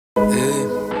Hey,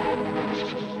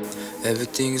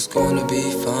 everything is gonna be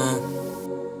fine.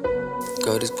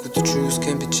 God is good, the truth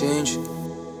can't be changed.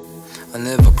 I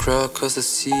never cry cause I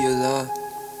see a lot.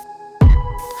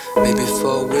 Maybe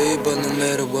far away, but no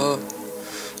matter what,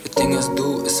 the thing I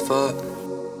do is fight.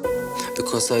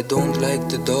 Because I don't like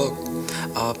the dark,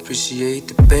 I appreciate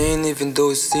the pain even though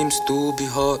it seems to be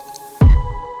hard.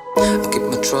 I keep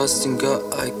my trust in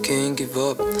God, I can't give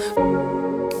up.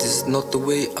 This is not the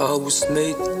way I was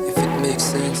made, if it makes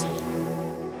sense.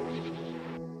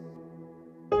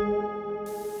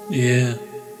 Yeah,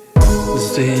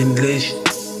 sehen Licht,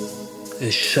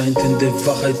 es scheint in der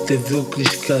Wahrheit der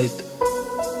Wirklichkeit.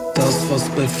 Das, was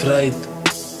befreit,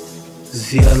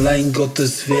 sie allein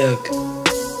Gottes Werk.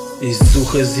 Ich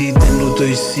suche sie, denn nur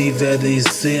durch sie werde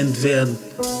ich sehend werden.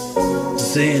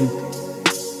 Sehend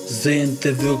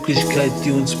der Wirklichkeit,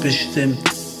 die uns bestimmt.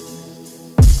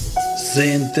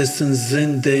 Sehend dessen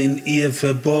Sinn, der in ihr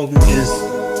verborgen ist.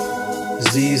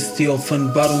 Sie ist die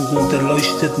Offenbarung und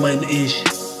erleuchtet mein Ich.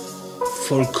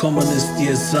 Vollkommen ist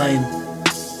ihr Sein,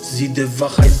 sie der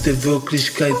Wahrheit der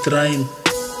Wirklichkeit rein,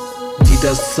 die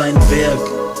das sein Werk,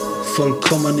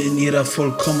 vollkommen in ihrer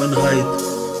Vollkommenheit,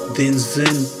 den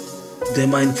Sinn, der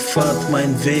mein Pfad,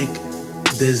 mein Weg,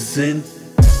 der Sinn,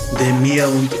 der mir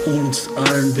und uns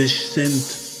allen bestimmt.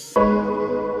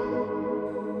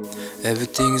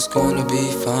 Everything is gonna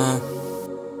be fine.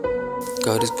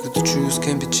 God is good, the truth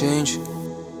can't be changed.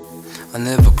 I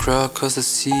never cry cause I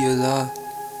see a lot.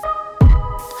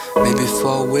 Maybe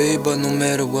far away, but no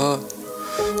matter what,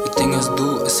 the thing I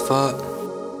do is fight.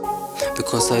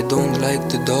 Because I don't like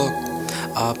the dark,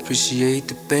 I appreciate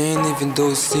the pain even though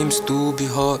it seems to be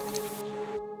hard.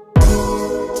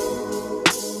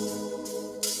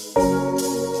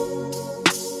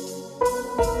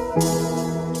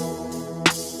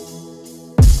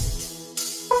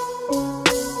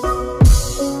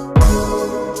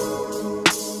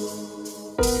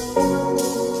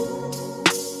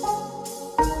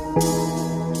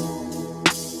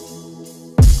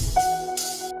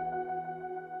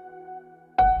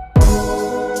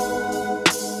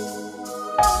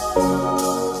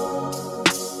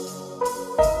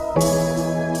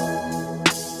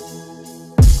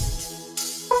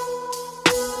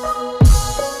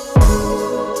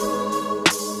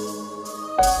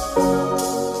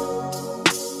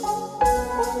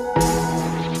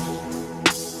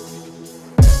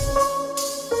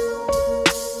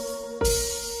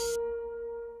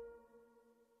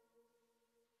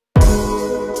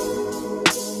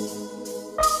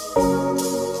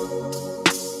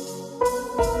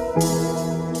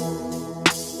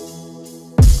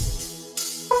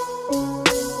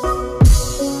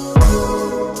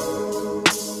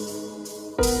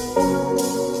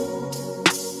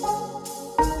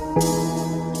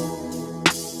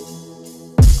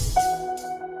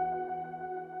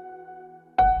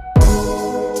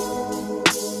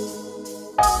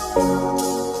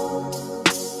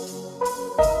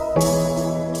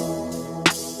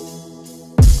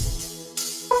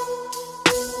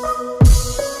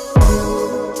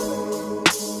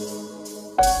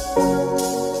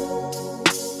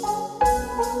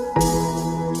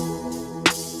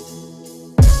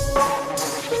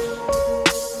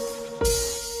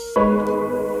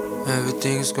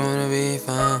 Everything's gonna be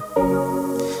fine.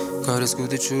 God is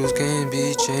good, the truth can't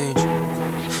be changed.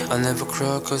 I never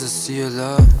cry cause I see a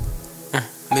lot.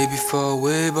 Maybe far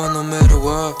away, but no matter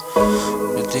what,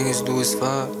 the thing is do is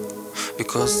fight.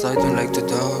 Because I don't like the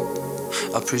dark,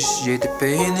 I appreciate the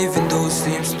pain even though it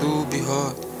seems to be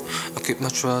hard. I keep my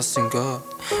trust in God,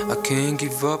 I can't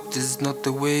give up, this is not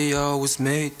the way I was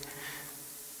made.